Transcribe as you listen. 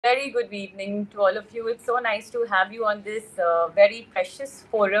Very good evening to all of you. It's so nice to have you on this very precious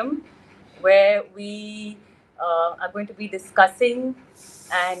forum where we are going to be discussing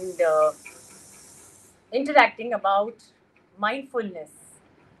and interacting about mindfulness,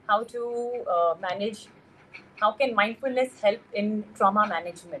 how to manage, how can mindfulness help in trauma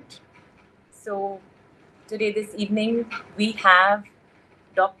management. So, today, this evening, we have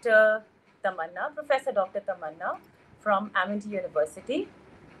Dr. Tamanna, Professor Dr. Tamanna from Amity University.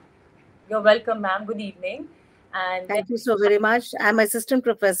 You're welcome, ma'am. Good evening. And then, Thank you so very much. I'm assistant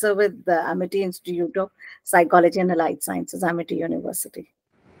professor with the Amity Institute of Psychology and Allied Sciences, Amity University.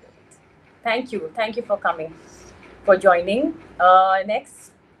 thank you. Thank you for coming, for joining.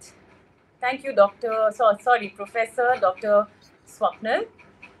 Next, thank you, Professor Dr. Swapnil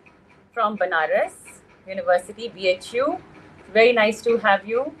from Banaras University, BHU. Very nice to have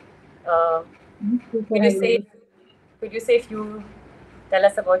you. Uh, Thank you for could you having say, me. could you say if you tell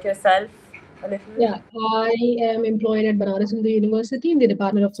us about yourself a little? Yeah, I am employed at Banaras Hindu University in the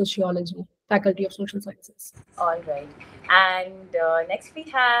Department of Sociology, Faculty of Social Sciences. All right. And next we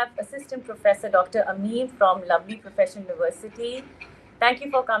have Assistant Professor Dr. Amin from Lovely Professional University. Thank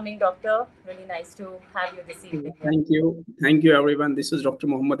you for coming, Doctor. Really nice to have you this evening. Thank you. Thank you, everyone. This is Dr.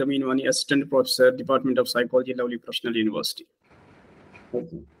 Mohammad Amin Wani, Assistant Professor, Department of Psychology, Lovely Professional University.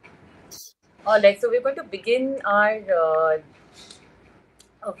 Okay. All right. So we're going to begin our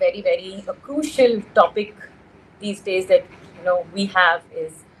a very crucial topic these days that we have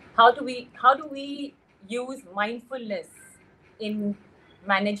is how do we use mindfulness in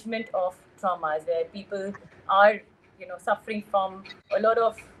management of traumas where people are suffering from a lot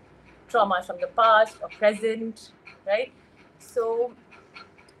of traumas from the past or present, right? So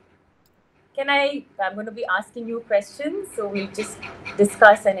I'm going to be asking you questions, so we'll just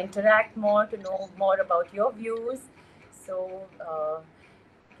discuss and interact more to know more about your views. So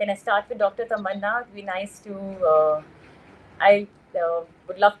can I start with Dr. Tamanna? It'd be nice to I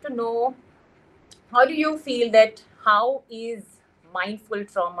would love to know, how do you feel that how is mindful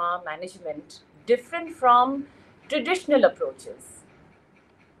trauma management different from traditional approaches?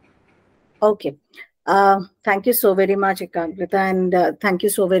 Okay. Thank you so very much, Ekagrita, and thank you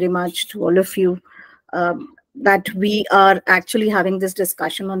so very much to all of you that we are actually having this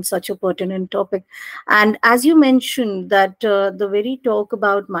discussion on such a pertinent topic. And as you mentioned, that the very talk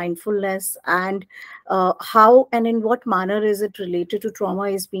about mindfulness and how and in what manner is it related to trauma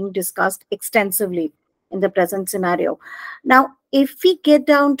is being discussed extensively in the present scenario. Now, if we get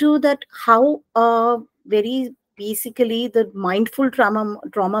down to that, how very basically the mindful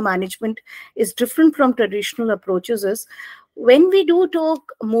trauma management is different from traditional approaches is when we do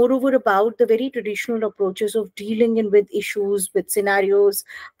talk moreover about the very traditional approaches of dealing in with issues, with scenarios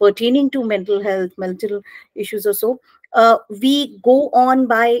pertaining to mental health, mental issues or so, we go on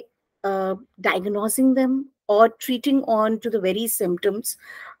by diagnosing them or treating on to the very symptoms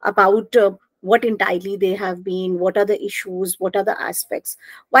about what entirely they have been, what are the issues, what are the aspects.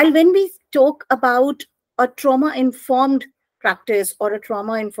 While when we talk about a trauma informed practice or a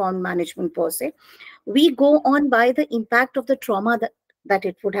trauma informed management per se, we go on by the impact of the trauma that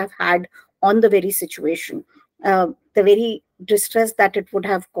it would have had on the very situation, the very distress that it would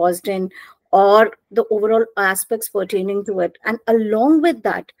have caused in, or the overall aspects pertaining to it. And along with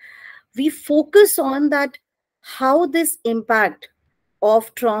that, we focus on that how this impact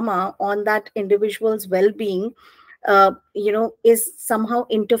of trauma on that individual's well-being is somehow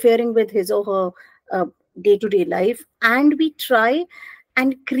interfering with his or her day-to-day life, and we try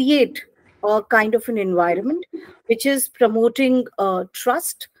and create a kind of an environment which is promoting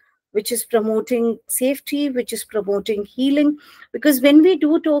trust, which is promoting safety, which is promoting healing. Because when we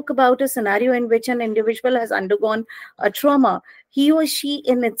do talk about a scenario in which an individual has undergone a trauma, he or she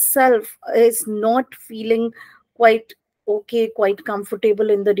in itself is not feeling quite okay, quite comfortable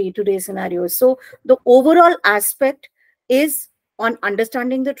in the day-to-day scenario. So the overall aspect is on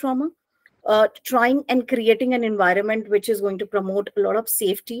understanding the trauma, trying and creating an environment which is going to promote a lot of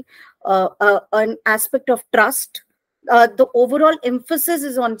safety, an aspect of trust. The overall emphasis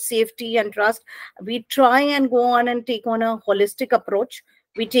is on safety and trust. We try and go on and take on a holistic approach.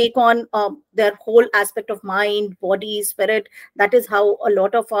 We take on their whole aspect of mind, body, spirit. That is how a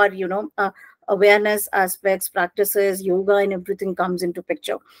lot of our, awareness aspects, practices, yoga, and everything comes into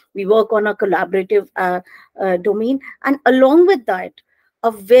picture. We work on a collaborative domain, and along with that, a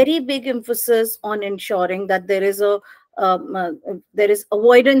very big emphasis on ensuring that there is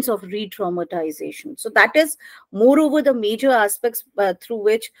avoidance of re-traumatization. So that is moreover the major aspects through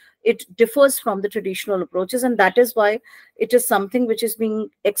which it differs from the traditional approaches, and that is why it is something which is being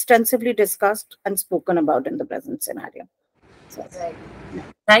extensively discussed and spoken about in the present scenario. Right.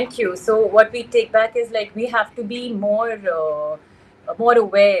 Thank you. So what we take back is like we have to be more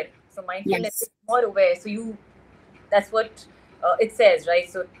aware. So mindfulness Yes. is more aware. So that's what it says, right?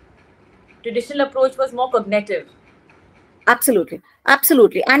 So traditional approach was more cognitive. Absolutely.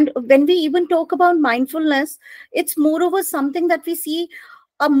 Absolutely. And when we even talk about mindfulness, it's moreover something that we see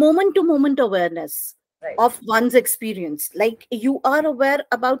a moment to moment awareness Right. of one's experience. Like you are aware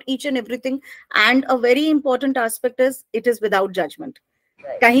about each and everything. And a very important aspect is it is without judgment.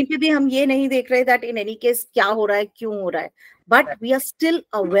 Right. कहीं पे भी हम ये नहीं देख रहे that in any case क्या हो रहा है, क्यों हो रहा है. But we are still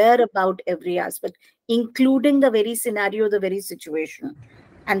aware about every aspect, including the very scenario, the very situation.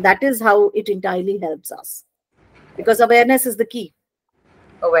 And that is how it entirely helps us. Because awareness is the key.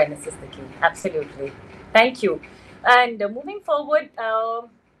 Awareness is the key. Absolutely. Thank you. And moving forward,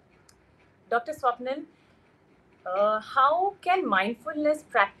 Dr. Swapnil, how can mindfulness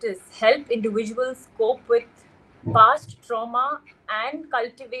practice help individuals cope with past trauma and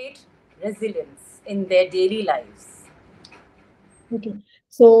cultivate resilience in their daily lives? Okay.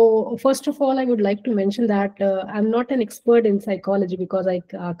 So first of all, I would like to mention that I'm not an expert in psychology because I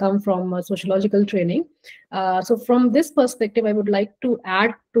come from a sociological training. So from this perspective, I would like to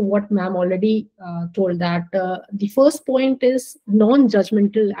add to what ma'am already told, that the first point is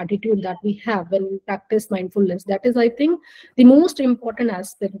non-judgmental attitude that we have when we practice mindfulness. That is, I think, the most important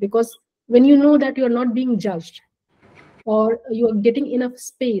aspect, because when you know that you are not being judged, or you are getting enough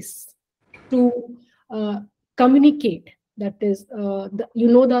space to communicate, that is,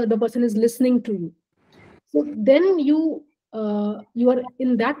 the person is listening to you, so then you are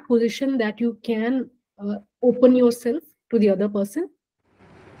in that position that you can open yourself to the other person,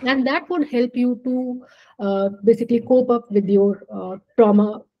 and that would help you to basically cope up with your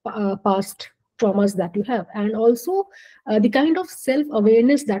past traumas that you have. And also the kind of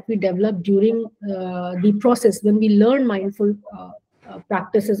self-awareness that we develop during the process when we learn mindful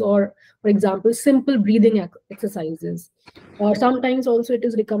practices, or for example simple breathing exercises, or sometimes also it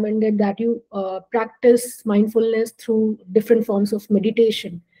is recommended that you practice mindfulness through different forms of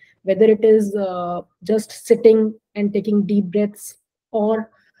meditation, whether it is just sitting and taking deep breaths, or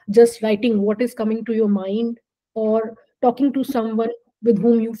just writing what is coming to your mind, or talking to someone with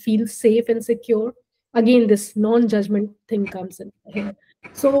whom you feel safe and secure. Again, this non-judgment thing comes in here.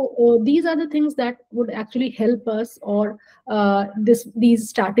 So these are the things that would actually help us, or these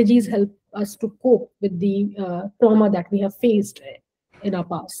strategies help us to cope with the trauma that we have faced in our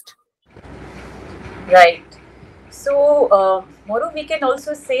past. Right. So, Moro, we can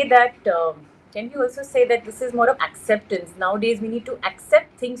also say that. Can we also say that this is more of acceptance? Nowadays, we need to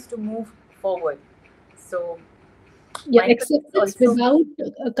accept things to move forward. So, yeah, acceptance without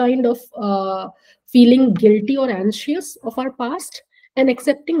a kind of feeling guilty or anxious of our past, and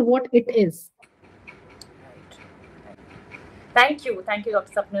accepting what it is. Thank you,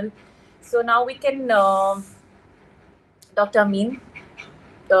 Dr. Swapnil. So now we can, Dr. Amin,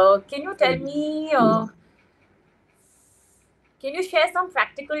 can you tell me? Can you share some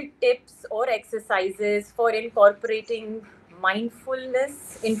practical tips or exercises for incorporating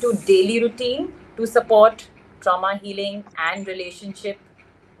mindfulness into daily routine to support trauma healing and relationship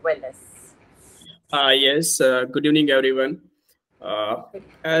wellness? Yes, good evening, everyone.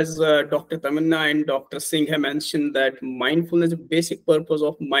 As Dr. Tamanna and Dr. Singh have mentioned, that mindfulness, the basic purpose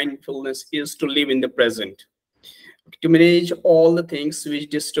of mindfulness is to live in the present, to manage all the things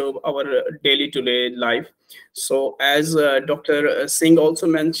which disturb our day-to-day life. So as Dr. Singh also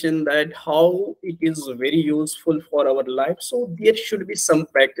mentioned that how it is very useful for our life, so there should be some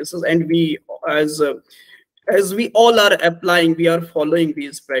practices, and we as we all are applying, we are following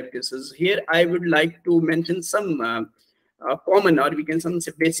these practices. Here I would like to mention some common, or we can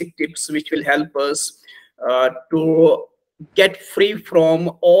say basic tips which will help us to get free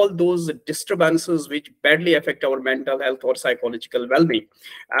from all those disturbances which badly affect our mental health or psychological well-being.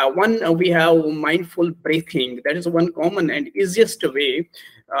 One, we have mindful breathing. That is one common and easiest way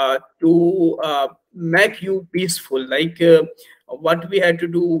to make you peaceful. Like what we had to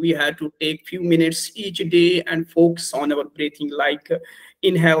do, we had to take few minutes each day and focus on our breathing, like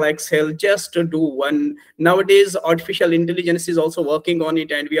inhale, exhale, just to do one. Nowadays artificial intelligence is also working on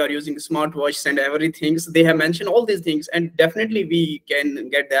it, and we are using smartwatches and everything. So they have mentioned all these things, and definitely we can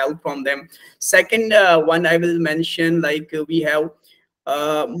get the help from them. Second one I will mention, like we have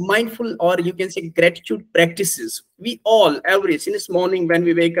mindful, or you can say gratitude practices. We all, every since morning when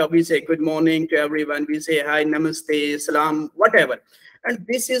we wake up, we say good morning to everyone, we say hi, namaste, salam, whatever. And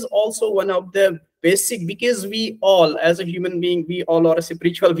this is also one of the basic, because we all, as a human being, we all are a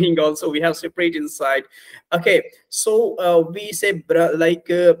spiritual being also, we have separate inside. Okay, so we say like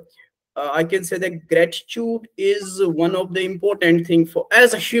I can say that gratitude is one of the important thing for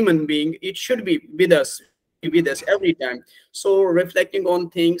as a human being. It should be with us. It should be with us every time. So reflecting on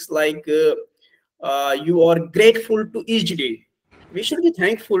things like you are grateful to each day. We should be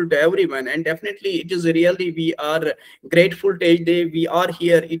thankful to everyone, and definitely it is really we are grateful to each day. We are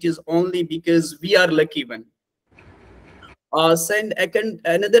here. It is only because we are lucky one. And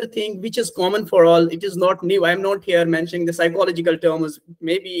another thing which is common for all, it is not new. I'm not here mentioning the psychological terms.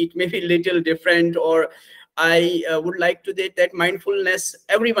 Maybe it may be little different, or I would like to say that mindfulness,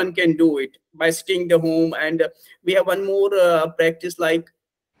 everyone can do it by sitting the home. And we have one more practice, like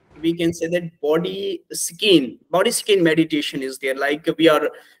we can say that body skin meditation is there. Like we are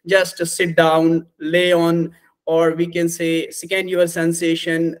just sit down, lay on, or we can say scan your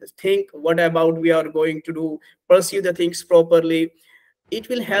sensation, think what about we are going to do, pursue the things properly. It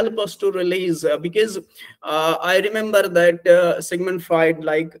will help us to release because I remember that Sigmund Freud,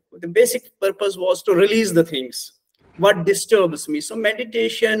 like the basic purpose was to release the things what disturbs me. So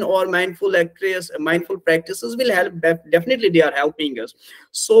meditation or mindful practices will help. Definitely they are helping us.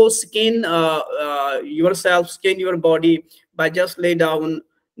 So scan yourself, scan your body by just lay down,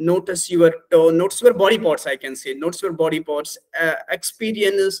 notice your toe, notice your body parts, I can say, notice your body parts,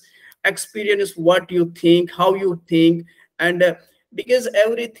 experience what you think, how you think. And because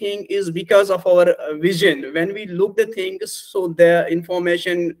everything is because of our vision. When we look the things, so the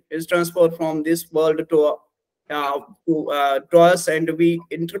information is transferred from this world to us, and we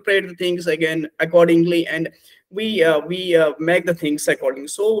interpret the things again accordingly, and we make the things according.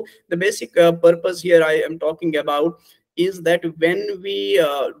 So the basic purpose here I am talking about is that when we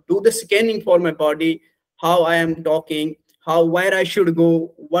do the scanning for my body, how I am talking, how where I should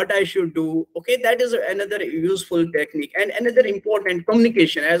go, what I should do. Okay, that is another useful technique. And another important,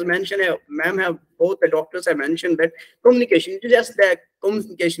 communication, as mentioned, ma'am have both the doctors have mentioned that communication, just the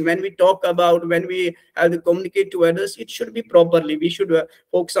communication. When we talk about, when we have to communicate to others, it should be properly. We should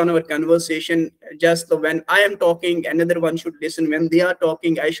focus on our conversation. Just when I am talking, another one should listen. When they are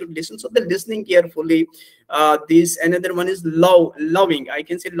talking, I should listen. So the listening carefully. This another one is loving. I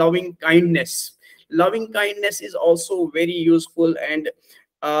can say loving kindness. Loving kindness is also very useful. And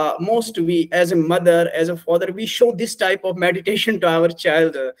most we as a mother, as a father, we show this type of meditation to our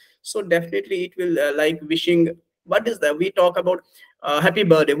child. So definitely it will like wishing. What is that? We talk about happy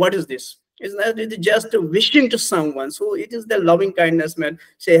birthday. What is this? Is that it is just wishing to someone? So it is the loving kindness, man.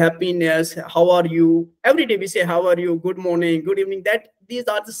 Say happiness, how are you? Every day we say how are you, good morning, good evening. That these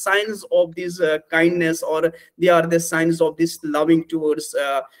are the signs of this kindness, or they are the signs of this loving towards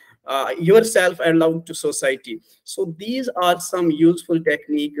yourself and love to society. So these are some useful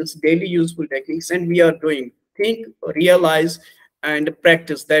techniques, daily useful techniques, and we are doing. Think, realize, and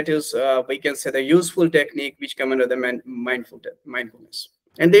practice. That is, we can say, the useful technique which come under the mindfulness,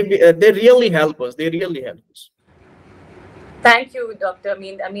 and they really help us. They really help us. Thank you, Doctor.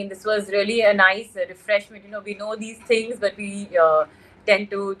 I mean, this was really a nice refreshment. We know these things, but we tend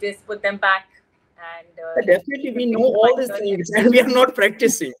to just put them back. And definitely, we know all these things, and we are not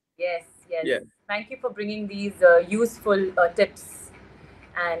practicing. Yes, yes. Yeah. Thank you for bringing these useful tips.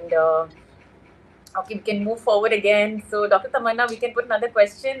 And okay, we can move forward again. So, Dr. Tamanna, we can put another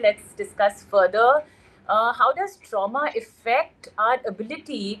question. Let's discuss further. How does trauma affect our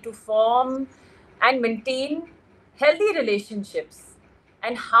ability to form and maintain healthy relationships?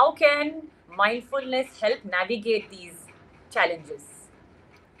 And how can mindfulness help navigate these challenges?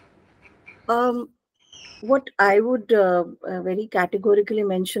 What I would very categorically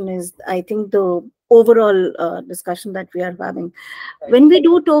mention is, I think the overall discussion that we are having, when we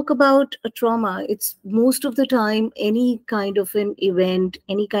do talk about a trauma, it's most of the time any kind of an event,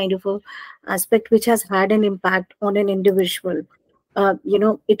 any kind of a aspect which has had an impact on an individual.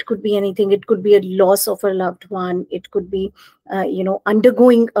 It could be anything. It could be a loss of a loved one. It could be,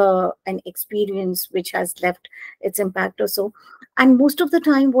 undergoing an experience which has left its impact or so. And most of the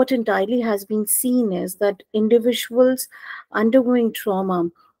time, what entirely has been seen is that individuals undergoing trauma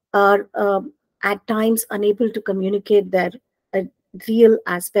are at times unable to communicate their uh, real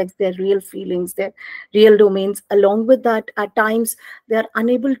aspects, their real feelings, their real domains. Along with that, at times, they are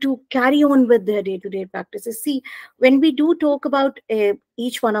unable to carry on with their day-to-day practices. See, when we do talk about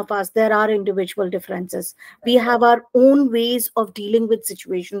each one of us, there are individual differences. We have our own ways of dealing with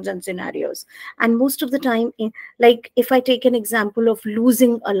situations and scenarios. And most of the time, like if I take an example of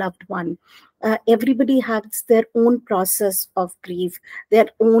losing a loved one, everybody has their own process of grief, their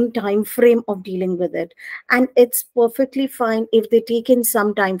own time frame of dealing with it. And it's perfectly fine if they take in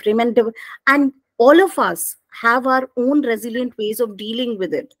some time frame. And all of us have our own resilient ways of dealing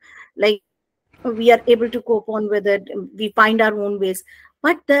with it. Like, we are able to cope on with it. We find our own ways.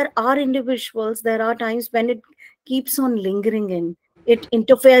 But there are individuals, there are times when it keeps on lingering in. It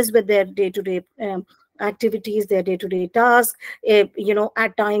interferes with their day-to-day activities, their day-to-day tasks.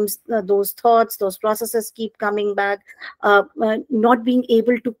 At times those thoughts, those processes keep coming back, not being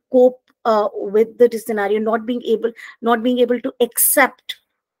able to cope with the scenario, not being able to accept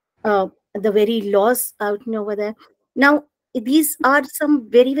the very loss out and over there. Now, these are some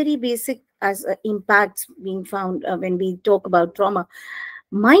very, very basic as impacts being found when we talk about trauma.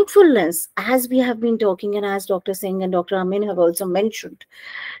 Mindfulness, as we have been talking, and as Dr. Singh and Dr. Amin have also mentioned,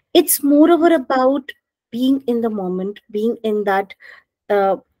 it's moreover about being in the moment, being in that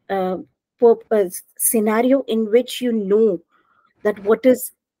uh, uh, scenario in which you know that what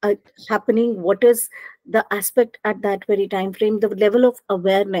is happening, what is the aspect at that very time frame, the level of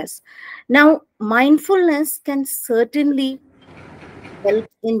awareness. Now, mindfulness can certainly help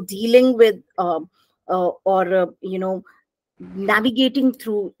in dealing with or navigating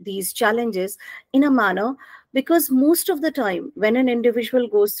through these challenges in a manner, because most of the time when an individual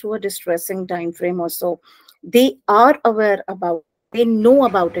goes through a distressing time frame or so, they are aware about, they know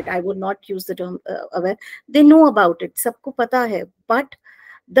about it. I would not use the term aware. They know about it, sabko pata hai. But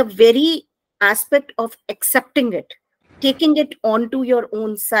the very aspect of accepting it, taking it onto your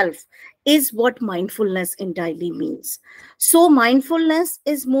own self, is what mindfulness entirely means. So mindfulness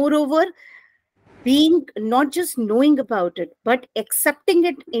is moreover being not just knowing about it, but accepting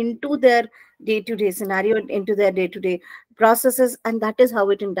it into their day-to-day scenario, into their day-to-day processes. And that is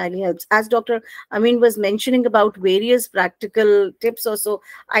how it entirely helps. As Dr. Amin was mentioning about various practical tips also,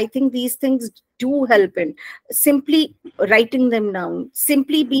 I think these things do help in simply writing them down,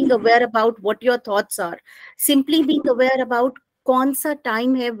 simply being aware about what your thoughts are, simply being aware about kaun sa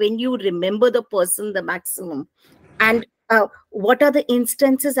time hai when you remember the person the maximum, and what are the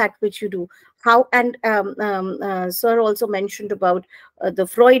instances at which you do how. And sir also mentioned about the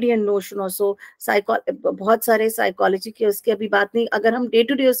Freudian notion also. बहुत सारे psychology के उसके अभी बात नहीं, अगर हम day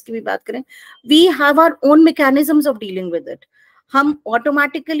to day उसकी भी बात करें, we have our own mechanisms of dealing with it. हम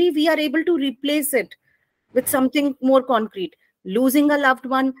automatically we are able to replace it with something more concrete. Losing a loved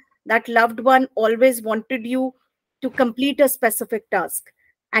one, that loved one always wanted you to complete a specific task,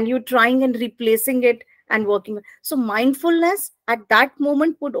 and you trying and replacing it and working. So mindfulness at that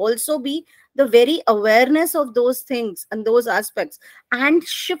moment would also be the very awareness of those things and those aspects, and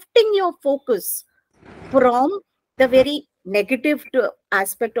shifting your focus from the very negative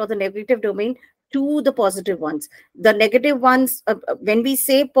aspect or the negative domain to the positive ones. The negative ones, when we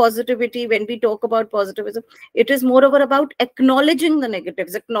say positivity, when we talk about positivism, it is moreover about acknowledging the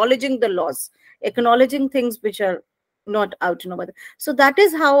negatives, acknowledging the loss, acknowledging things which are not out and over. So that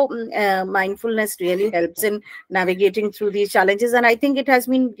is how mindfulness really helps in navigating through these challenges. And I think it has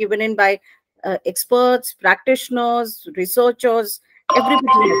been given in by experts, practitioners, researchers,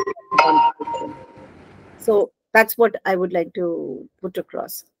 everybody. So that's what I would like to put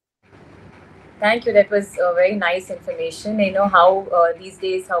across. Thank you. That was very nice information. You know how these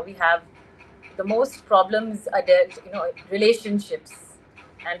days how we have the most problems are there, relationships,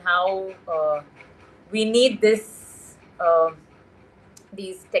 and how we need these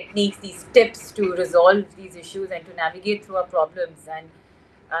techniques, these tips to resolve these issues and to navigate through our problems. And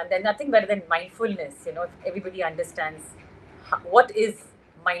then nothing better than mindfulness. If everybody understands what is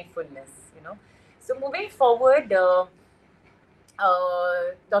mindfulness. So moving forward,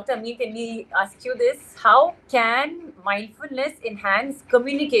 Dr. Amin, can we ask you this? How can mindfulness enhance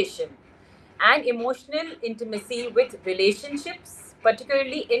communication and emotional intimacy with relationships,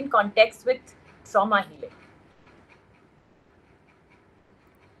 particularly in context with trauma healing?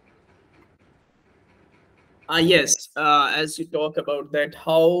 Yes, as you talk about that,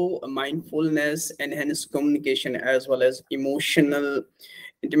 how mindfulness enhances communication as well as emotional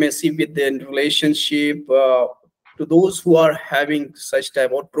intimacy with the relationship, to those who are having such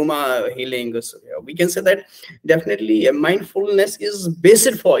type of trauma healing. So, we can say that definitely mindfulness is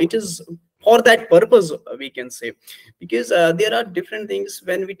based for, it is for that purpose, we can say, because there are different things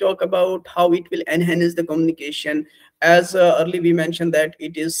when we talk about how it will enhance the communication. As earlier we mentioned that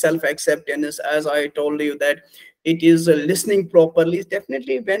it is self-acceptance, as I told you that it is listening properly.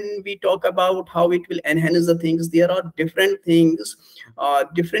 Definitely when we talk about how it will enhance the things, there are different things,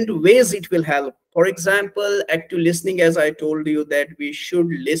 different ways it will help. For example, active listening, as I told you that we should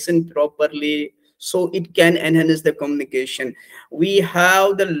listen properly so it can enhance the communication. We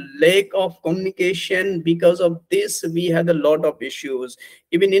have the lack of communication, because of this we have a lot of issues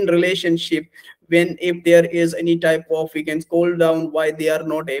even in relationship. When if there is any type of, we can call down why they are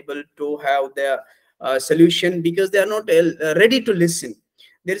not able to have their solution, because they are not ready to listen.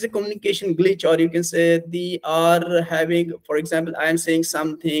 there is a communication glitch, or you can say they are having, for example, I am saying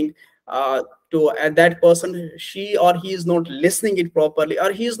something to that person, she or he is not listening it properly,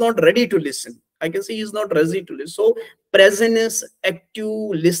 or he is not ready to listen. I can say he is not ready to listen. So presence, active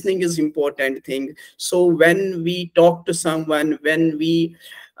listening is important thing. So when we talk to someone, when we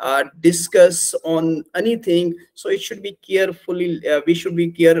discuss on anything, so it should be carefully, we should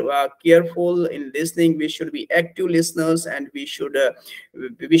be careful in listening, we should be active listeners, and we should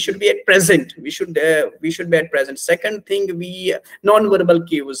be at present, we should be at present. Second thing, we non-verbal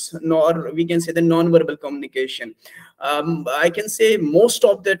cues, nor we can say the non-verbal communication. I can say most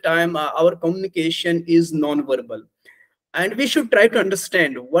of the time our communication is non-verbal, and we should try to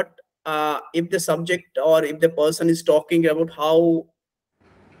understand what if the subject or if the person is talking about, how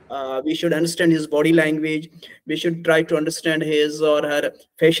we should understand his body language, we should try to understand his or her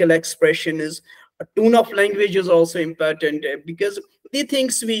facial expression. Is a tone of language is also important, because the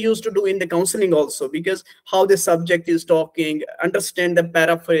things we used to do in the counseling also, because how the subject is talking, understand the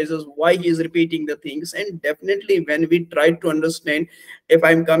paraphrases, why he is repeating the things. And definitely when we try to understand, if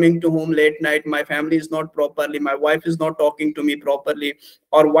I'm coming to home late night, my family is not properly, my wife is not talking to me properly,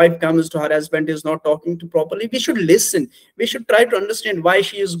 or wife comes to her husband is not talking to properly, we should listen, we should try to understand why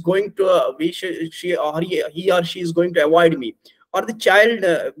she is going to she or he or she is going to avoid me. Or the child,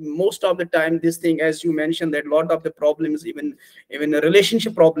 most of the time this thing, as you mentioned, that a lot of the problems, even the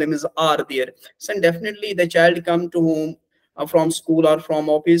relationship problems are there. So definitely the child come to home from school or from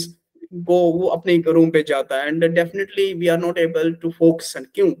office, go वो अपने room पे जाता है, and definitely we are not able to focus on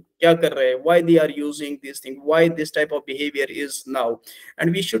क्यों क्या कर रहे हैं, why they are using this thing, why this type of behavior is now.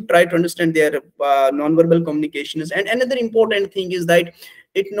 And we should try to understand their non-verbal communications. And another important thing is that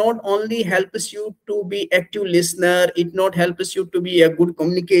it not only helps you to be active listener, it not helps you to be a good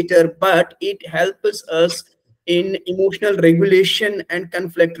communicator, but it helps us in emotional regulation and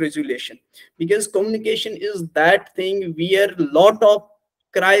conflict resolution. Because communication is that thing where a lot of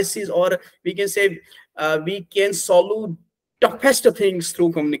crises, or we can say we can solve toughest things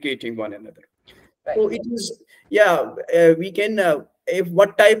through communicating one another. Right. So it is, yeah, we can if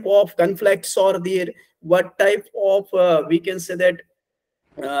what type of conflicts are there, what type of we can say that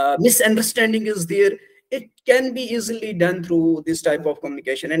misunderstanding is there, it can be easily done through this type of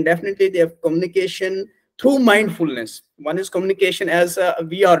communication. And definitely they have communication through mindfulness. One is communication as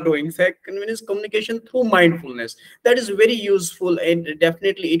we are doing, second one is communication through mindfulness. That is very useful, and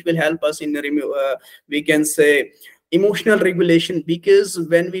definitely it will help us in we can say emotional regulation. Because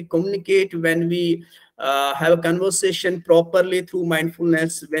when we communicate, when we have a conversation properly through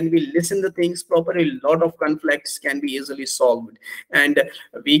mindfulness, when we listen to things properly, a lot of conflicts can be easily solved. And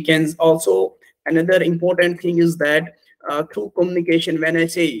we can also, another important thing is that through communication, when I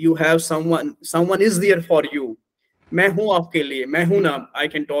say you have someone is there for you, मैं हूं आपके लिए, मैं हूं ना, I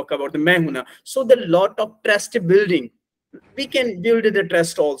can talk about the मैं हूं ना. So the lot of trust building, we can build the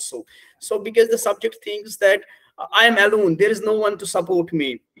trust also. So because the subject thinks that I am alone, there is no one to support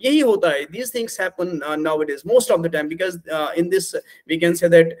me. Yahi hota hai. These things happen nowadays most of the time, because in this we can say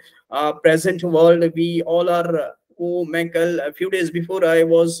that present world we all are. Oh, Michael, a few days before I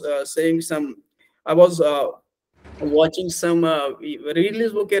was saying some, I was watching some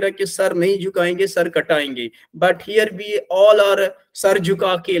release, वो कह रहा कि sir नहीं झुकाएंगे, sir कटाएंगे. But here we all are sir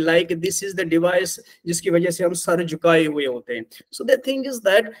झुका के, like this is the device जिसकी वजह से हम सर झुकाए हुए होते हैं. So the thing is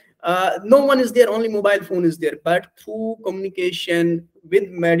that no one is there, only mobile phone is there. But through communication with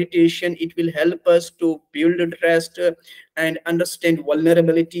meditation, it will help us to build trust and understand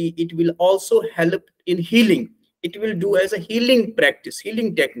vulnerability. It will also help in healing. It will do as a healing practice,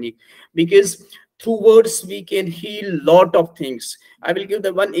 healing technique, because through words we can heal lot of things. I will give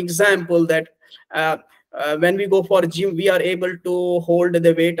the one example that when we go for gym, we are able to hold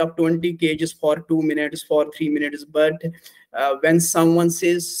the weight of 20 kgs for 2 minutes, for 3 minutes. But when someone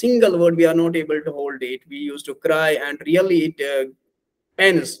says single word, we are not able to hold it. We used to cry, and really it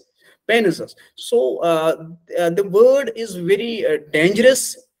pains us. So the word is very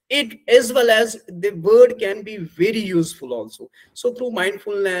dangerous. It, as well as the word, can be very useful also. So through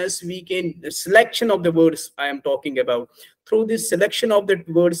mindfulness, we can, selection of the words I am talking about, through this selection of the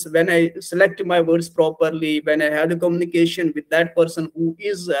words, when I select my words properly, when I have the communication with that person who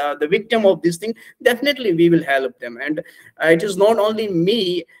is the victim of this thing, definitely we will help them. And it is not only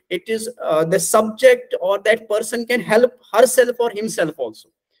me, it is the subject, or that person can help herself or himself also.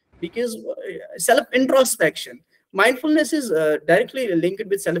 Because self-introspection, mindfulness is directly linked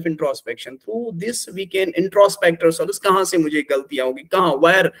with self-introspection. Through this, we can introspect ourselves. कहाँ से मुझे गलतियाँ होगी, कहाँ,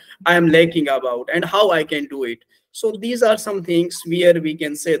 where I am lacking about, and how I can do it. So these are some things where we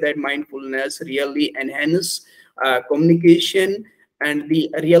can say that mindfulness really enhance communication and the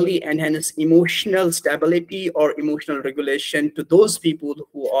really enhance emotional stability or emotional regulation to those people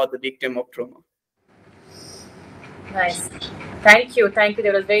who are the victim of trauma. Nice. Thank you. Thank you.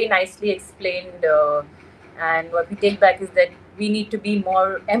 That was very nicely explained. And what we take back is that we need to be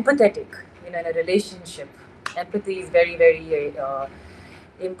more empathetic, in a relationship. Empathy is very, very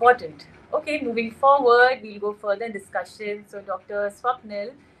important. Okay, moving forward, we'll go further in discussion. So, Dr.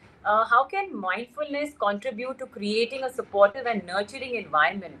 Swapnil, how can mindfulness contribute to creating a supportive and nurturing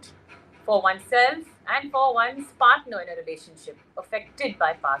environment for oneself and for one's partner in a relationship affected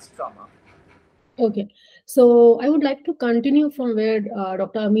by past trauma? Okay, so I would like to continue from where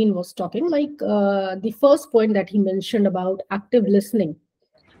Dr. Amin was talking, like the first point that he mentioned about active listening,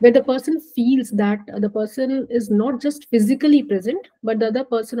 where the person feels that the person is not just physically present, but the other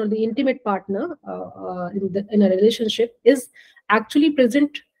person or the intimate partner in a relationship is actually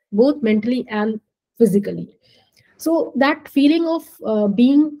present both mentally and physically. So that feeling of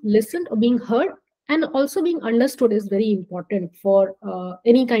being listened or being heard and also being understood is very important for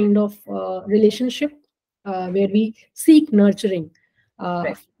any kind of relationship where we seek nurturing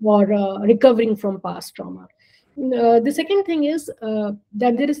Right. for recovering from past trauma. The second thing is that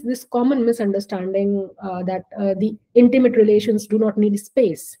there is this common misunderstanding that the intimate relations do not need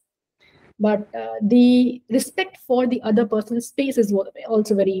space, but the respect for the other person's space is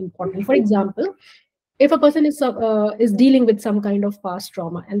also very important. For example, if a person is dealing with some kind of past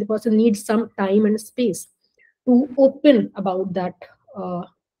trauma and the person needs some time and space to open about that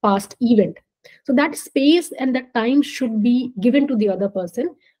past event, so that space and that time should be given to the other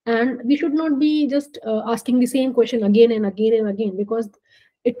person, and we should not be just asking the same question again and again and again, because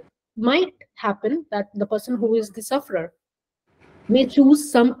it might happen that the person who is the sufferer may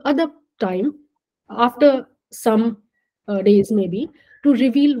choose some other time after some days maybe to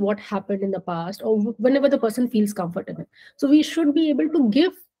reveal what happened in the past or whenever the person feels comfortable. So we should be able to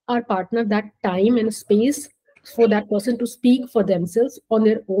give our partner that time and space for that person to speak for themselves on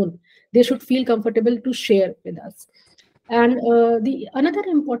their own. They should feel comfortable to share with us. And the another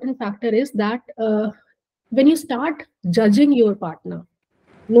important factor is that when you start judging your partner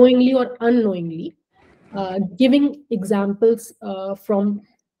knowingly or unknowingly, giving examples from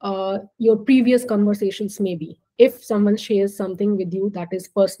your previous conversations, maybe if someone shares something with you that is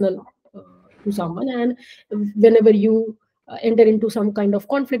personal to someone, and whenever you enter into some kind of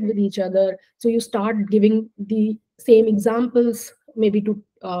conflict with each other, so you start giving the same examples, maybe to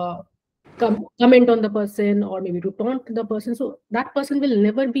comment on the person or maybe to taunt the person, so that person will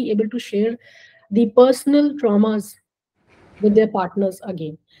never be able to share the personal traumas with their partners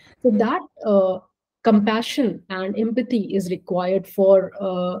again. So that compassion and empathy is required for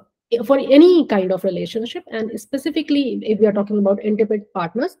any kind of relationship, and specifically if we are talking about intimate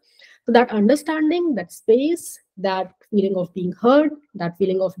partners. So that understanding, that space, that feeling of being heard, that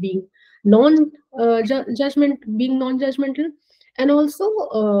feeling of being being non-judgmental, and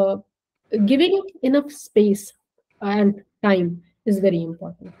also giving enough space and time is very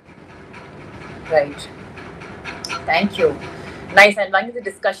important. Right. Thank you. Nice. And I think the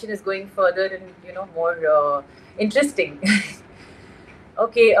discussion is going further and more interesting.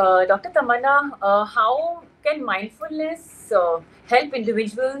 Okay, Dr. Tamanna, how can mindfulness help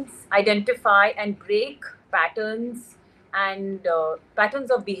individuals identify and break patterns and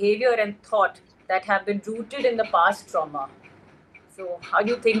patterns of behavior and thought that have been rooted in the past trauma? So, how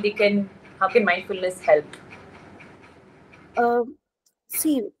do you think how can mindfulness help?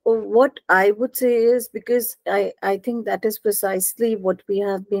 See, what I would say is, because I think that is precisely what we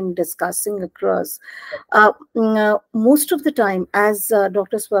have been discussing across. Most of the time, as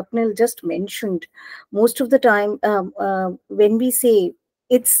Dr. Swapnil just mentioned, most of the time when we say,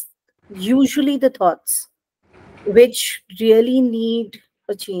 it's usually the thoughts which really need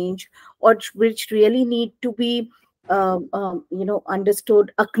a change, or which really need to be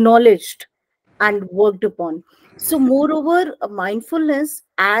understood, acknowledged, and worked upon. So moreover, mindfulness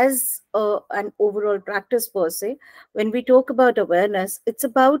as an overall practice per se, when we talk about awareness, it's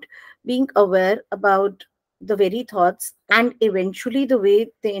about being aware about the very thoughts, and eventually the way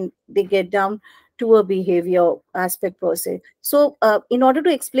they get down to a behavior aspect per se. So in order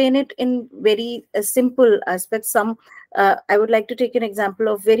to explain it in very simple aspects, I would like to take an example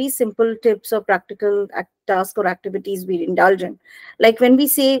of very simple tips or practical tasks or activities we indulge in. Like when we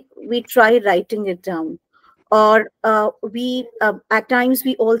say we try writing it down, or we at times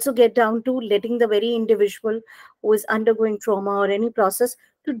we also get down to letting the very individual who is undergoing trauma or any process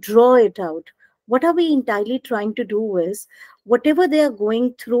to draw it out. What are we entirely trying to do is, whatever they are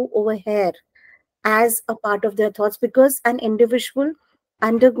going through over here as a part of their thoughts, because an individual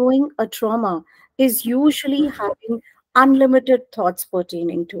undergoing a trauma is usually having unlimited thoughts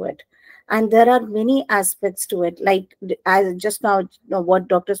pertaining to it. And there are many aspects to it, like as just now, what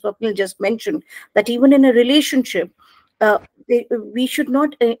Dr. Swapnil just mentioned, that even in a relationship, uh, we should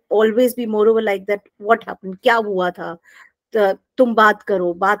not always be moreover like that. What happened? Kya hua tha? तुम बात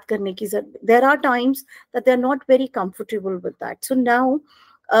करो, बात करने की there are times that they're not very comfortable with that. So now,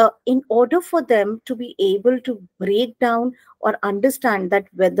 in order for them to be able to break down or understand that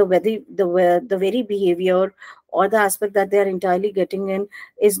whether the very behavior or the aspect that they are entirely getting in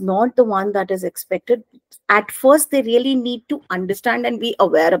is not the one that is expected, at first they really need to understand and be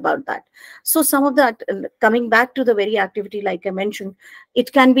aware about that. So some of that, coming back to the very activity, like I mentioned,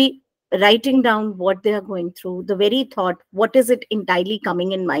 it can be writing down what they are going through, the very thought, what is it entirely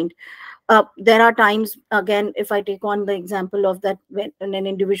coming in mind. There are times, again, if I take on the example of that, when an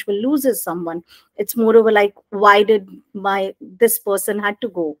individual loses someone, it's moreover like, why did this person had to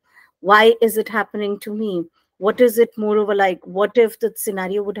go? Why is it happening to me? What is it moreover like? What if the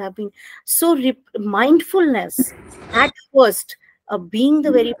scenario would have been? So mindfulness at first, being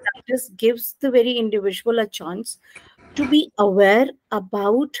the very practice, gives the very individual a chance to be aware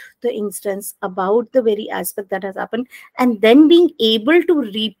about the instance, about the very aspect that has happened, and then being able to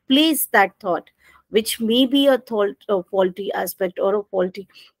replace that thought, which may be a thought, a faulty aspect or a faulty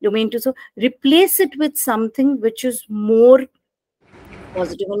domain, to so replace it with something which is more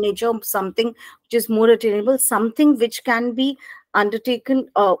positive in nature, something which is more attainable, something which can be undertaken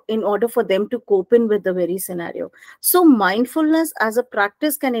in order for them to cope in with the very scenario. So mindfulness as a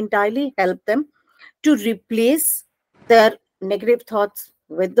practice can entirely help them to replace their negative thoughts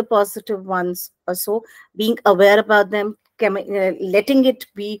with the positive ones, or so, being aware about them, letting it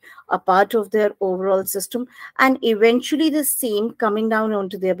be a part of their overall system, and eventually the same coming down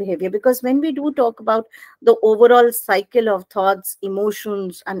onto their behavior. Because when we do talk about the overall cycle of thoughts,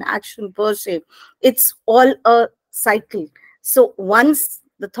 emotions, and action per se, it's all a cycle. So once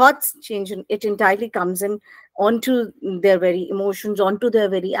the thoughts change, it entirely comes in onto their very emotions, onto their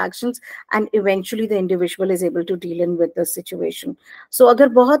very actions, and eventually the individual is able to deal in with the situation. So अगर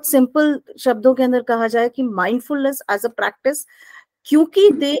बहुत simple शब्दों के अंदर कहा जाए कि mindfulness as a practice,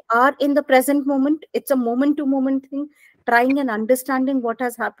 क्योंकि they are in the present moment, it's a moment to moment thing, trying and understanding what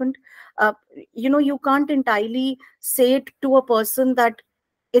has happened. You can't entirely say it to a person that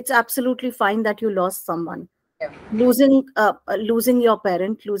it's absolutely fine that you lost someone. Losing your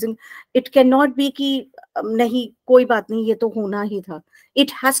parent, it cannot be कि नहीं कोई बात नहीं, ये तो होना ही था. It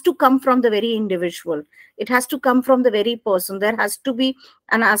has to come from the very individual. It has to come from the very person. There has to be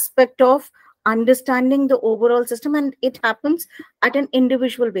an aspect of understanding the overall system, and it happens at an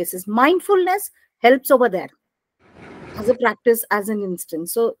individual basis. Mindfulness helps over there as a practice, as an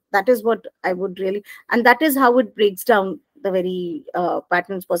instance. So that is what I would really, and that is how it breaks down the very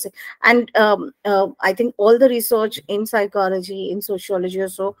patterns per se. And I think all the research in psychology, in sociology or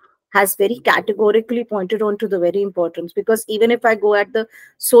so, has very categorically pointed on to the very importance. Because even if I go at the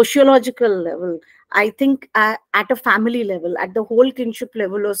sociological level, I think at a family level, at the whole kinship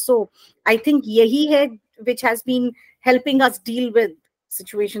level or so, I think yahi hai which has been helping us deal with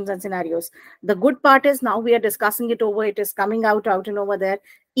situations and scenarios. The good part is now we are discussing it over, it is coming out and over there,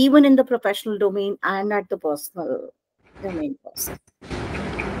 even in the professional domain and at the personal domain also.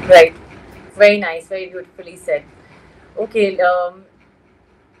 Right. Very nice. Very beautifully said. Okay.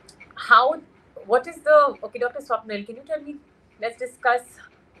 Okay, Dr. Swapnil, can you tell me, let's discuss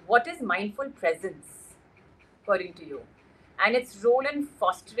what is mindful presence according to you, and its role in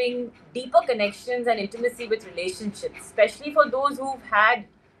fostering deeper connections and intimacy with relationships, especially for those who've had,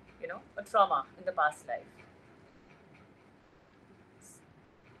 a trauma in the past life.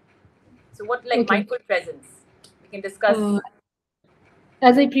 So what, like, okay, mindful presence? We can discuss.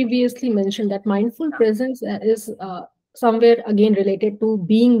 As I previously mentioned, that mindful presence is somewhere again related to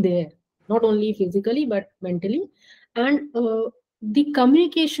being there, not only physically but mentally. And the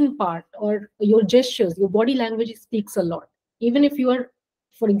communication part, or your gestures, your body language speaks a lot. Even if you are,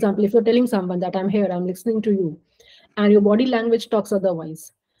 for example, if you're telling someone that I'm here, I'm listening to you, and your body language talks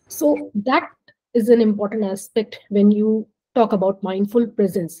otherwise. So that is an important aspect when you talk about mindful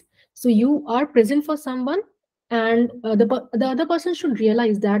presence. So you are present for someone, and the other person should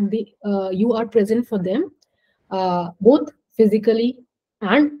realize that you are present for them, both physically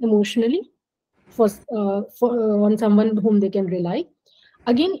and emotionally, for on someone whom they can rely.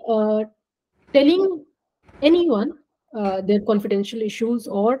 Again, telling anyone their confidential issues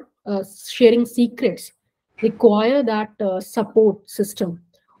or sharing secrets require that support system,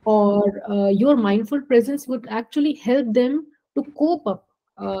 or your mindful presence would actually help them to cope up,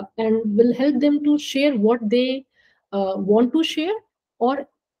 and will help them to share what they want to share, or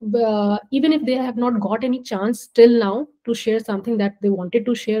even if they have not got any chance till now to share something that they wanted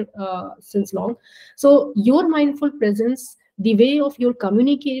to share since long. So your mindful presence, the way of your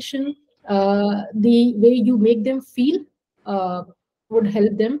communication, the way you make them feel, uh, would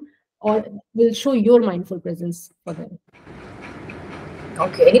help them or will show your mindful presence for them.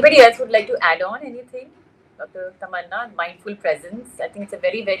 Okay. Anybody else would like to add on anything? Dr. Tamanna, mindful presence. I think it's a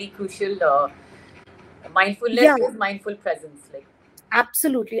very, very crucial. Mindfulness Yeah. is mindful presence. Like,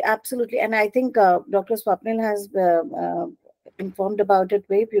 Absolutely, absolutely. And I think Dr. Swapnil has informed about it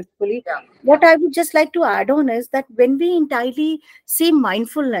very beautifully. yeah. What I would just like to add on is that when we entirely say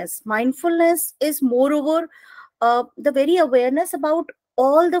mindfulness, mindfulness is moreover the very awareness about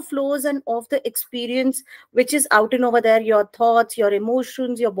all the flows and of the experience which is out and over there, your thoughts, your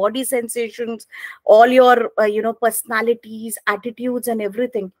emotions, your body sensations, all your personalities, attitudes, and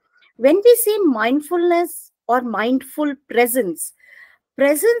everything. When we say mindfulness or mindful presence,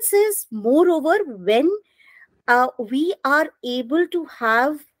 presence is moreover when we are able to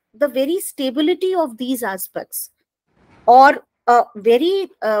have the very stability of these aspects, or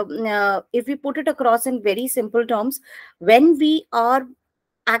very if we put it across in very simple terms, when we are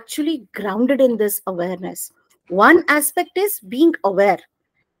actually grounded in this awareness. One aspect is being aware,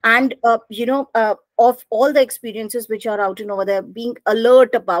 and of all the experiences which are out and over there, being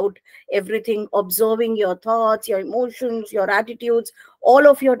alert about everything, observing your thoughts, your emotions, your attitudes, all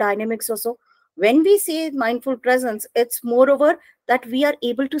of your dynamics also. When we say mindful presence, it's moreover that we are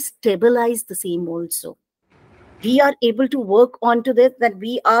able to stabilize the same also. We are able to work onto this, that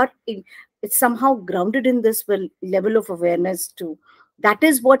we are it's somehow grounded in this level of awareness too. That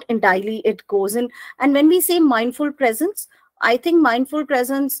is what entirely it goes in. And when we say mindful presence, I think mindful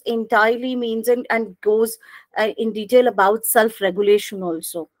presence entirely means and goes in detail about self-regulation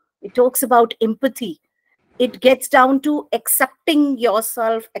also. It talks about empathy. It gets down to accepting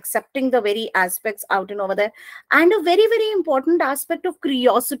yourself, accepting the very aspects out and over there, and a very, very important aspect of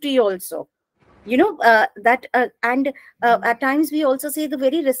curiosity also. That and at times we also say the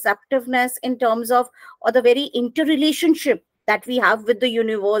very receptiveness in terms of, or the very interrelationship that we have with the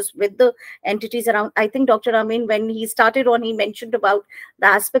universe, with the entities around. I think Dr. Amin, when he started on, he mentioned about the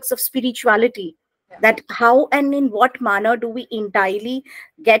aspects of spirituality, that how and in what manner do we entirely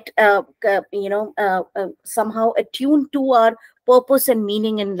get somehow attuned to our purpose and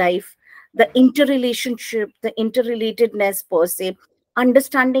meaning in life, the interrelationship, the interrelatedness per se,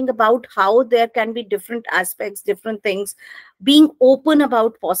 understanding about how there can be different aspects, different things, being open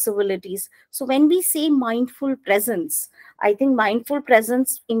about possibilities. So when we say mindful presence, I think mindful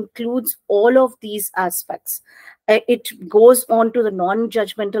presence includes all of these aspects. It goes on to the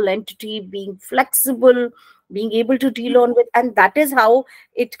non-judgmental entity, being flexible, being able to deal on with, and that is how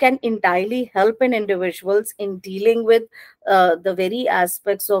it can entirely help in individuals in dealing with the very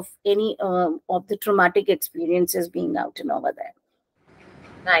aspects of any of the traumatic experiences being out and over there.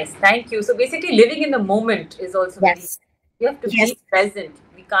 Nice, thank you. So basically, living in the moment is also very. Yes. You have to Yes. be present.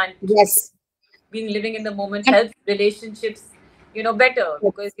 We can't. Yes. Being living in the moment And helps relationships, better,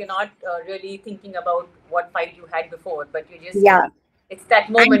 because you're not really thinking about what fight you had before, but you just. yeah, It's that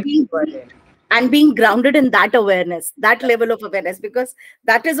and moment being, you are in. and being grounded in that awareness, that level of awareness, because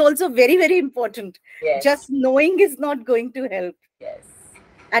that is also very, very important. Yes. Just knowing is not going to help. Yes.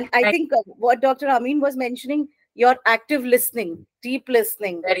 And I think what Dr. Amin was mentioning, your active listening, deep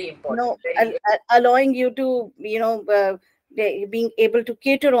listening, Very important. allowing you to, being able to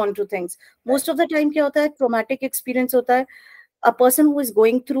cater on to things. Most of the time क्या होता है, traumatic experience होता है, a person who is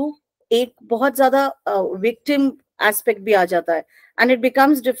going through एक बहुत ज़्यादा victim aspect भी आ जाता है, and it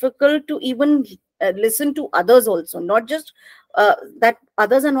becomes difficult to even listen to others also, not just that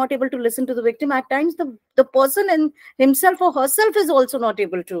others are not able to listen to the victim. At times the person in himself or herself is also not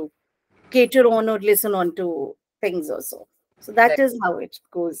able to cater on or listen on to things also. So that is how it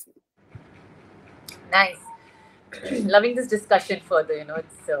goes. Nice. Loving this discussion further.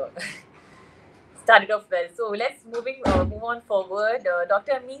 It's started off well. So let's move on forward.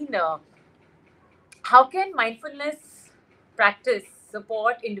 Dr. Amin, how can mindfulness practice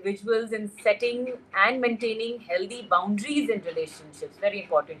support individuals in setting and maintaining healthy boundaries in relationships? Very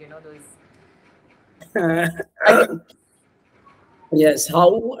important, those. Yes,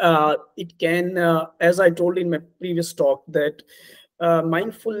 how it can, as I told in my previous talk, that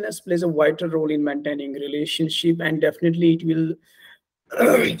mindfulness plays a vital role in maintaining relationship, and definitely it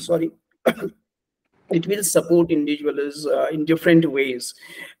will, sorry, it will support individuals in different ways,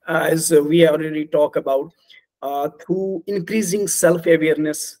 as we already talked about, through increasing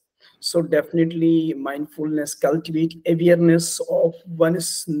self-awareness. So definitely mindfulness cultivate awareness of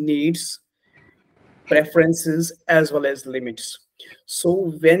one's needs, preferences, as well as limits.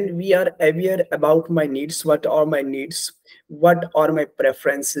 So when we are aware about my needs, what are my needs, what are my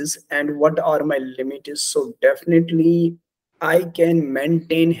preferences, and what are my limits, so definitely I can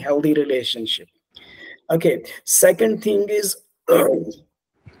maintain healthy relationship. Okay. Second thing is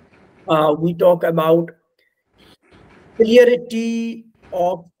we talk about clarity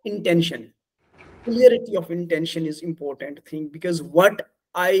of intention. Clarity of intention is important thing, because what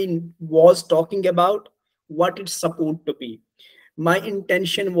I was talking about, what it's supposed to be, my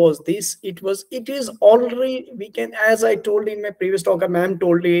intention was this, it is already, we can, as I told in my previous talk, ma'am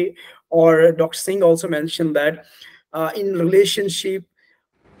told me, or Dr. Singh also mentioned that in relationship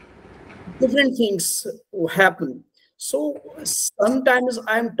different things happen. So sometimes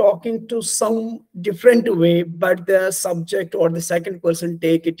I'm talking to some different way, but the subject or the second person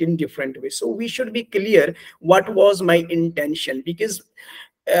take it in different way. So we should be clear what was my intention, because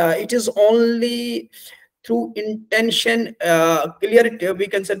it is only through intention clarity, we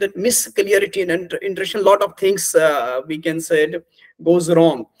can say that misclarity in intention, lot of things we can say it goes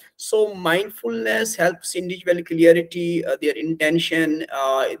wrong. So mindfulness helps individual clarity, their intention,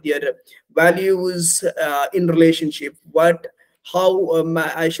 their values in relationship, what, how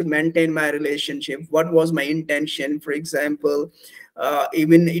I should maintain my relationship, what was my intention, for example.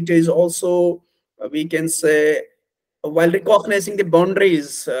 Even it is also we can say, while recognizing the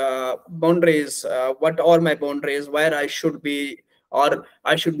boundaries, what are my boundaries, where I should be or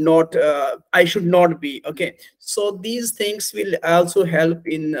I should not be. Okay, so these things will also help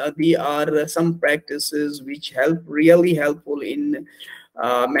in the are some practices which help, really helpful in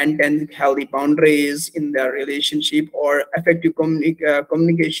maintain healthy boundaries in their relationship, or effective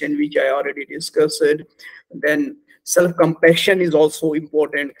communication, which I already discussed. Then self-compassion is also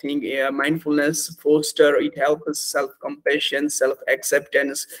important thing. Mindfulness foster, it helps us self-compassion,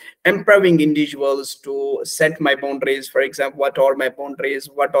 self-acceptance, empowering individuals to set my boundaries. For example, what are my boundaries,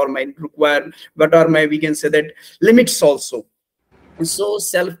 what are my required, what are my, we can say that, limits also. So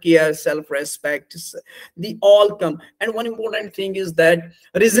self-care, self-respect, the all come. And one important thing is that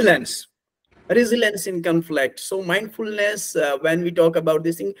resilience in conflict. So mindfulness, when we talk about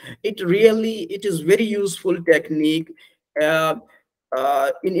this thing, it is very useful technique uh,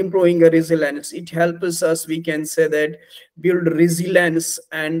 in improving a resilience. It helps us, we can say that, build resilience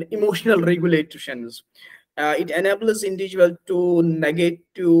and emotional regulations. It enables individual to negative,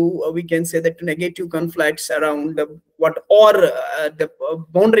 we can say that, to negative conflicts around what, or the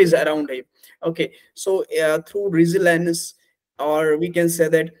boundaries around it. Okay, so through resilience, or we can say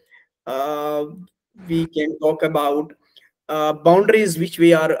that uh, we can talk about boundaries which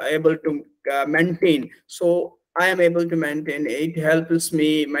we are able to maintain. So I am able to maintain, it helps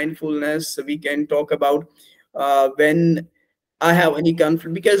me mindfulness. We can talk about when I have any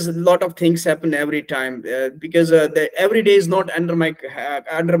conflict, because a lot of things happen every time. Because every day is not under my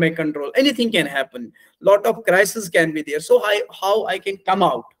control. Anything can happen. Lot of crisis can be there. So how I can come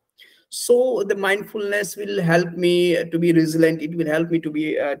out. So the mindfulness will help me to be resilient. It will help me to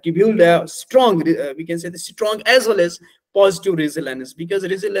be to build a strong, we can say, the strong as well as positive resilience, because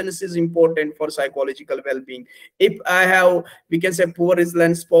resilience is important for psychological well-being. If I have, we can say, poor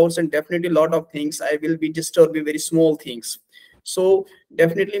resilience powers, and definitely a lot of things I will be disturbed with very small things. So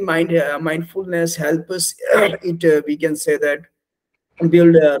definitely mindfulness help us it we can say that,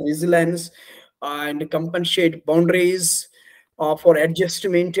 build resilience and compensate boundaries for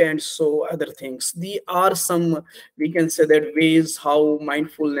adjustment, and so other things. There are some, we can say that, ways how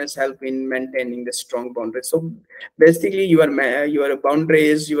mindfulness help in maintaining the strong boundaries. So basically your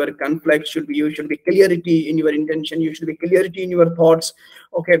boundaries, your conflict should be, you should be clarity in your intention, you should be clarity in your thoughts.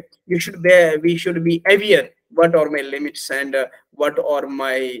 Okay, we should be aware what are my limits, and what are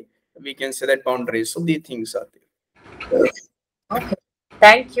my, we can say that, boundaries. So these things are there. Okay.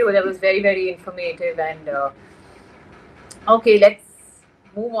 Thank you. That was very, very informative. And okay, let's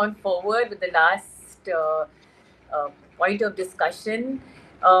move on forward with the last point of discussion.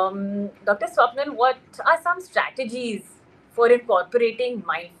 Dr. Swapnil, what are some strategies for incorporating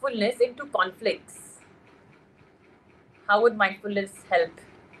mindfulness into conflicts? How would mindfulness help?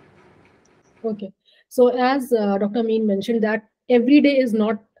 Okay. So as Dr. Amin mentioned, that every day is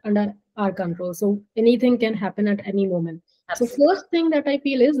not under our control. So anything can happen at any moment. Absolutely. So first thing that I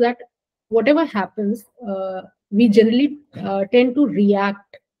feel is that whatever happens, we generally tend to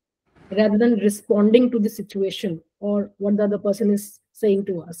react rather than responding to the situation or what the other person is saying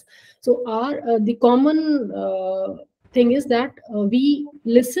to us. So our the common thing is that we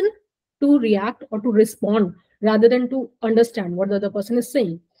listen to react or to respond rather than to understand what the other person is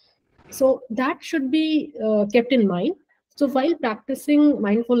saying. So that should be kept in mind. So while practicing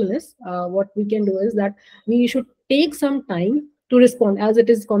mindfulness, what we can do is that we should take some time to respond. As it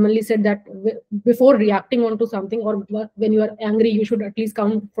is commonly said that before reacting onto something, or when you are angry, you should at least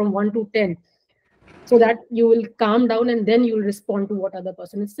count from 1 to 10, so that you will calm down and then you will respond to what other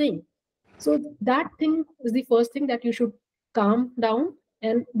person is saying. So that thing is the first thing, that you should calm down.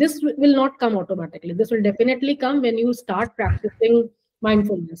 And this will not come automatically. This will definitely come when you start practicing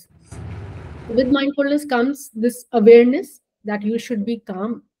mindfulness. With mindfulness comes this awareness that you should be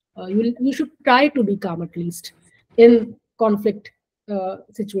calm. You should try to be calm, at least in conflict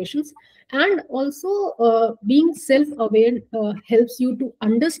situations. And also being self-aware helps you to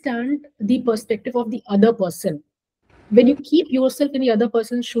understand the perspective of the other person. When you keep yourself in the other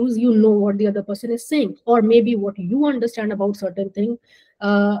person's shoes, you know what the other person is saying, or maybe what you understand about certain thing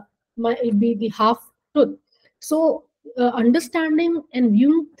might be the half truth. So understanding and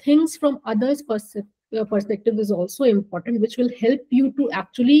viewing things from others' perspective is also important, which will help you to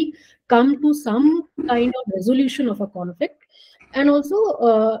actually come to some kind of resolution of a conflict. And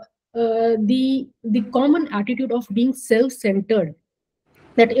also the common attitude of being self-centered,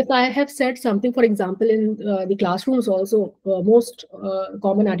 that if I have said something, for example, in the classrooms also, most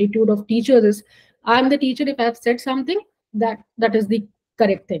common attitude of teachers is, I'm the teacher. If I have said something, that is the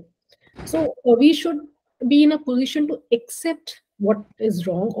correct thing. So we should be in a position to accept what is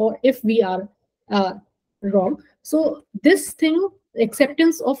wrong, or if we are wrong. So this thing,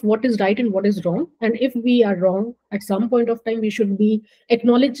 acceptance of what is right and what is wrong, and if we are wrong at some point of time, we should be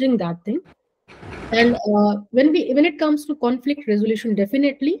acknowledging that thing. And when it comes to conflict resolution,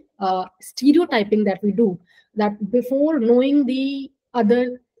 definitely stereotyping that we do, that before knowing the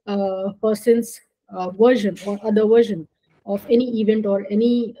other person's version or other version of any event or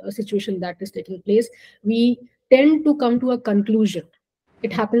any situation that is taking place, we tend to come to a conclusion.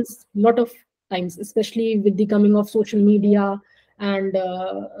 It happens a lot of times, especially with the coming of social media and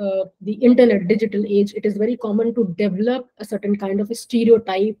the internet, digital age. It is very common to develop a certain kind of a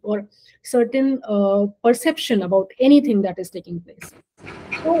stereotype or certain perception about anything that is taking place.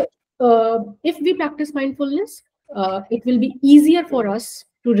 So if we practice mindfulness, it will be easier for us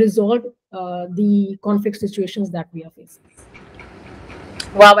to resolve the conflict situations that we are facing.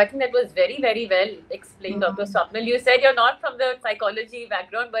 Wow, I think that was very, very well explained, Dr. Swapnil. You said you're not from the psychology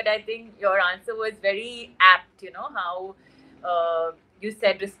background, but I think your answer was very apt. You know, how you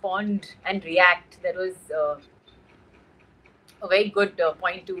said respond and react. That was a very good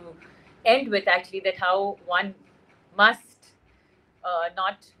point to end with, actually, that how one must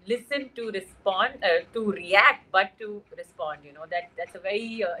not listen to respond, to react, but to respond. You know, that's a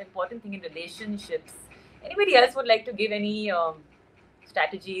very important thing in relationships. Anybody else would like to give any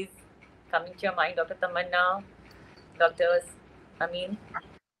strategies coming to your mind, Dr. Tamanna, Dr. Amin?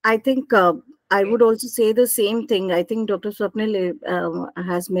 I think I would also say the same thing. I think Dr. Swapnil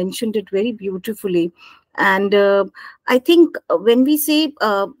has mentioned it very beautifully. And I think when we say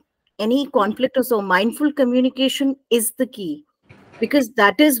any conflict or so, mindful communication is the key, because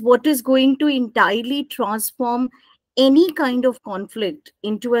that is what is going to entirely transform any kind of conflict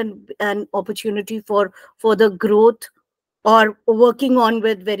into an opportunity for further growth, or working on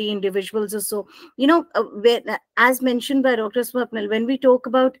with very individuals or so. You know, as mentioned by Dr. Swapnil, when we talk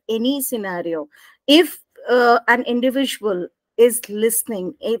about any scenario, if an individual is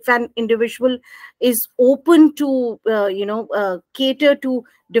listening, if an individual is open to cater to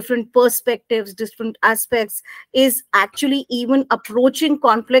different perspectives, different aspects, is actually even approaching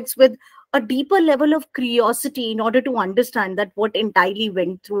conflicts with a deeper level of curiosity in order to understand that what entirely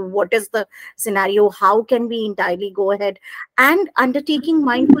went through, what is the scenario, how can we entirely go ahead, and undertaking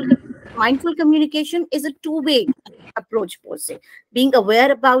mindful communication is a two-way approach per se, being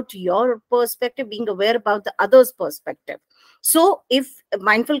aware about your perspective, being aware about the other's perspective. So if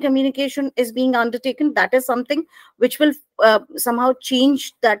mindful communication is being undertaken, that is something which will somehow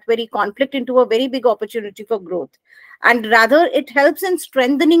change that very conflict into a very big opportunity for growth. And rather, it helps in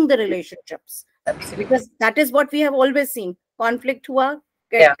strengthening the relationships. Absolutely. Because that is what we have always seen. Conflict hua,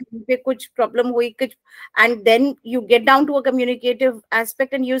 kuch problem hui, and then you get down to a communicative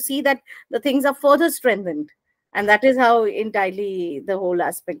aspect and you see that the things are further strengthened. And that is how entirely the whole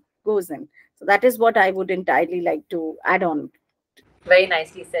aspect goes in. So that is what I would entirely like to add on. Very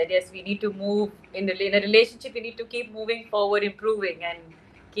nicely said. Yes, we need to move in a relationship. We need to keep moving forward, improving, and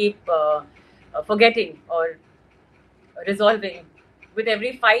keep forgetting or resolving. With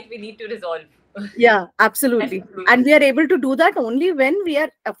every fight, we need to resolve. Yeah, absolutely. And we are able to do that only when we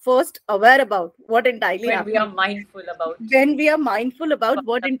are first aware about what entirely happened. When we are mindful about. When we are mindful about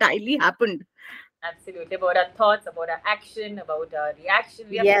what entirely happened. Absolutely. About our thoughts, about our action, about our reaction.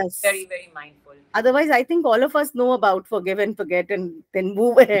 We are very, very mindful. Otherwise, I think all of us know about forgive and forget and then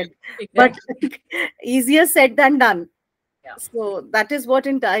move ahead. Exactly. But easier said than done. Yeah. So that is what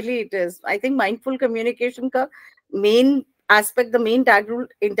entirely it is. I think mindful communication ka main aspect, the main tag rule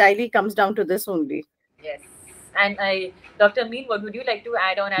entirely comes down to this only. Yes. And Dr. Amin, what would you like to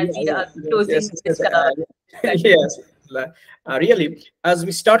add on as Yeah, we yeah, are yes, closing yes, this yes, discussion? yes. Really, as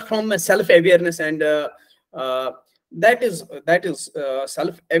we start from self-awareness, and that is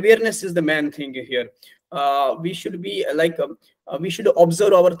self-awareness is the main thing here. We should be we should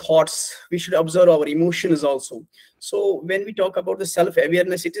observe our thoughts. We should observe our emotions also. So when we talk about the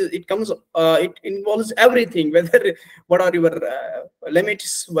self-awareness, it involves everything. Whether what are your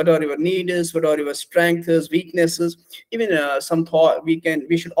limits, what are your needs, what are your strengths, weaknesses. Even some thought we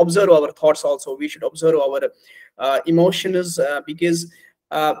should observe our thoughts also. We should observe our emotions, because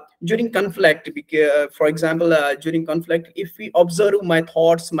during conflict, for example, during conflict, if we observe my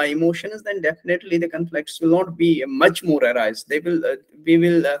thoughts, my emotions, then definitely the conflicts will not be much more arise. They will we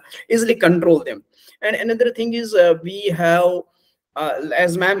will easily control them. And another thing is, we have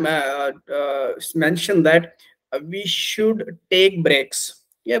as ma'am mentioned, that we should take breaks.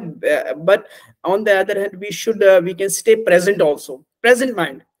 Yeah, but on the other hand, we can stay present also, present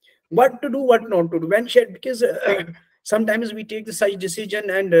mind, what to do, what not to do, when should, because sometimes we take the such decision,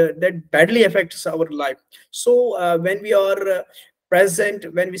 and that badly affects our life. So when we are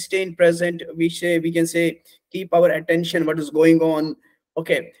present, when we stay in present, we can say, keep our attention what is going on.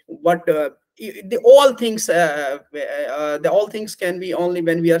 Okay, what the all things the all things can be only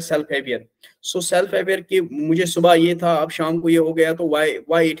when we are self aware. So self aware कि मुझे सुबह ये था, अब शाम को ये हो गया, तो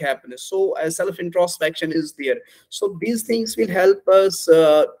why it happens. So self introspection is there. So these things will help us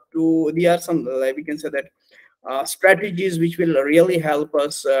to, there are some, like we can say that, strategies which will really help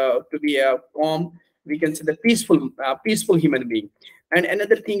us to be a calm, we can say the peaceful human being. And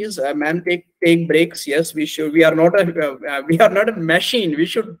another thing is, ma'am, take breaks. Yes, we should. We are not a we are not a machine. We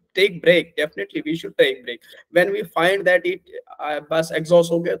should take break. Definitely, we should take break when we find that it bus exhaust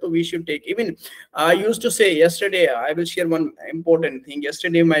ho gaya, so we should take. Even I used to say yesterday. I will share one important thing.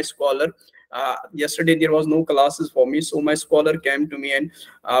 Yesterday, my scholar. Yesterday there was no classes for me, so my scholar came to me, and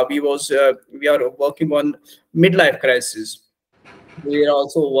we are working on midlife crisis. We are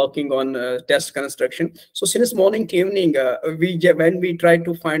also working on test construction. So since morning to evening, when we tried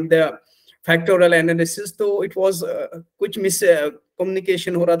to find the factorial analysis, तो it was कुछ miss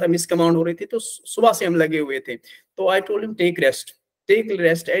communication हो रहा था, miscommand हो रही थी, तो सुबह से हम लगे हुए थे. तो I told him, take rest,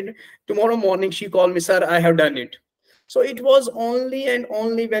 and tomorrow morning she called me, sir, I have done it. So it was only and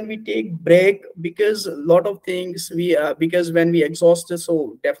only when we take break, because a lot of things because when we exhausted,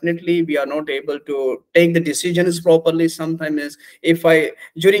 so definitely we are not able to take the decisions properly. Sometimes if I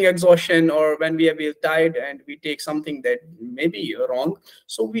during exhaustion, or when we are tired and we take something that may be wrong,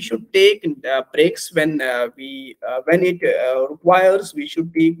 so we should take breaks when it requires. We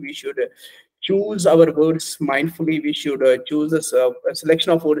should choose our words mindfully. We should choose a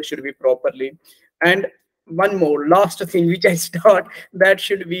selection of words should be properly. And one more last thing which I start, that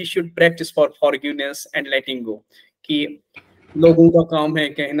we should practice for forgiveness and letting go. कि लोगों का काम है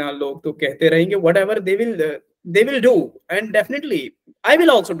कहना, लोग तो कहते रहेंगे, whatever they will do, and definitely I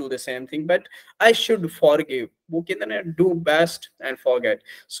will also do the same thing, but I should forgive. वो कहते हैं ना, do best and forget.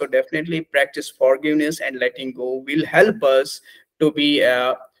 So definitely practice forgiveness and letting go will help us to be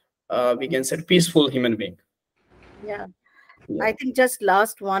we can say peaceful human being. Yeah. Yeah. I think just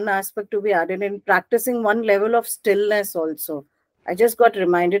last one aspect to be added in practicing one level of stillness also. I just got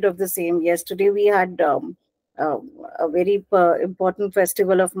reminded of the same. Yesterday we had a very important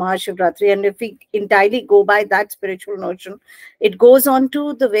festival of Mahashivratri, and if we entirely go by that spiritual notion, it goes on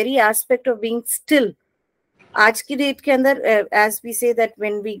to the very aspect of being still. आज की date के अंदर, as we say that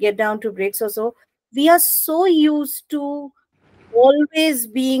when we get down to breaks or so, we are so used to always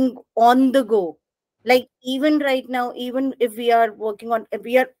being on the go. Like even right now, even if we are working on,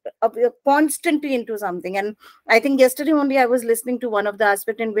 we are constantly into something. And I think yesterday only I was listening to one of the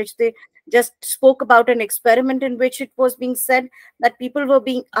aspect in which they just spoke about an experiment in which it was being said that people were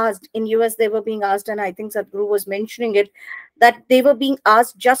being asked in US, they were being asked, and I think Sadhguru was mentioning it, that they were being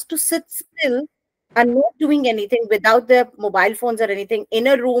asked just to sit still and not doing anything without their mobile phones or anything in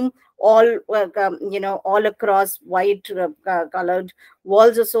a room, all all across white colored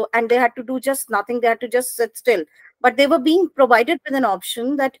walls or so, and they had to do just nothing. They had to just sit still, but they were being provided with an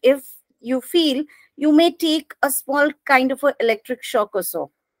option that if you feel, you may take a small kind of a electric shock or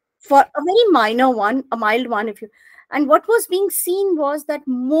so, for a very minor one, a mild one, if you. And what was being seen was that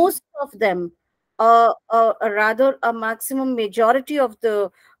most of them, rather a maximum majority of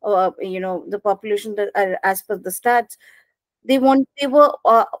the the population, that as per the stats, they were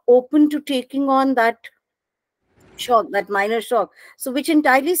open to taking on that shock, that minor shock. So which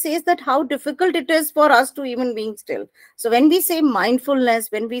entirely says that how difficult it is for us to even being still. So when we say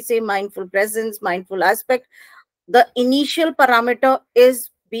mindfulness, when we say mindful presence, mindful aspect, the initial parameter is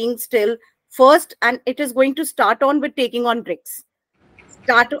being still first, and it is going to start on with taking on breaks.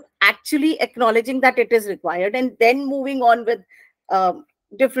 Start actually acknowledging that it is required, and then moving on with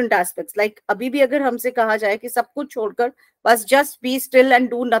different aspects. Like abhi bhi agar humse kaha jaye ki sab kuch chhodkar bas just be still and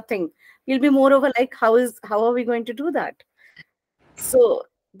do nothing, we'll be more over like, how are we going to do that? So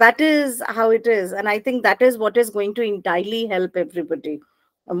that is how it is, and I think that is what is going to entirely help everybody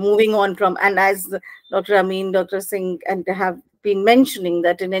moving on from. And as Dr. Amin, Dr. Singh and have been mentioning,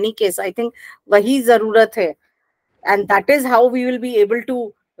 that in any case, I think wahi zarurat hai, and that is how we will be able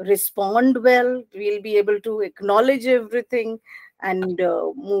to respond well. We'll be able to acknowledge everything and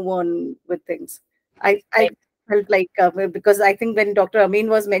move on with things. I felt like because I think when Dr. Amin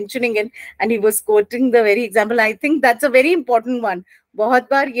was mentioning it and he was quoting the very example, I think that's a very important one. Bahut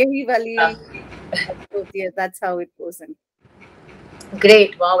baar yahi wali hoti hai. That's how it goes in.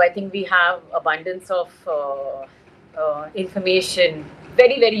 Great. Wow. I think we have abundance of information,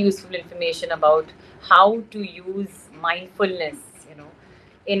 very, very useful information about how to use mindfulness,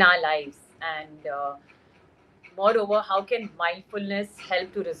 in our lives. And moreover, how can mindfulness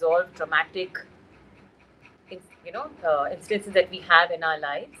help to resolve traumatic, instances that we have in our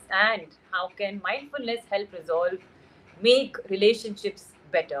lives? And how can mindfulness help make relationships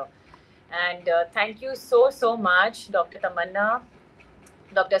better? And thank you so much, Dr. Tamanna,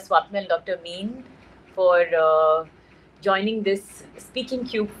 Dr. Swapnil, Dr. Amin, for joining this Speaking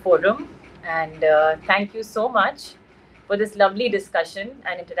Cube forum. And thank you so much for this lovely discussion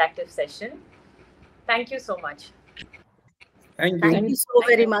and interactive session. Thank you so much. Thank you. Thank you so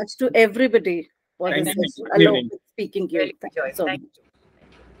very much to everybody for this Speaking Cube. Really enjoyed. Thank you.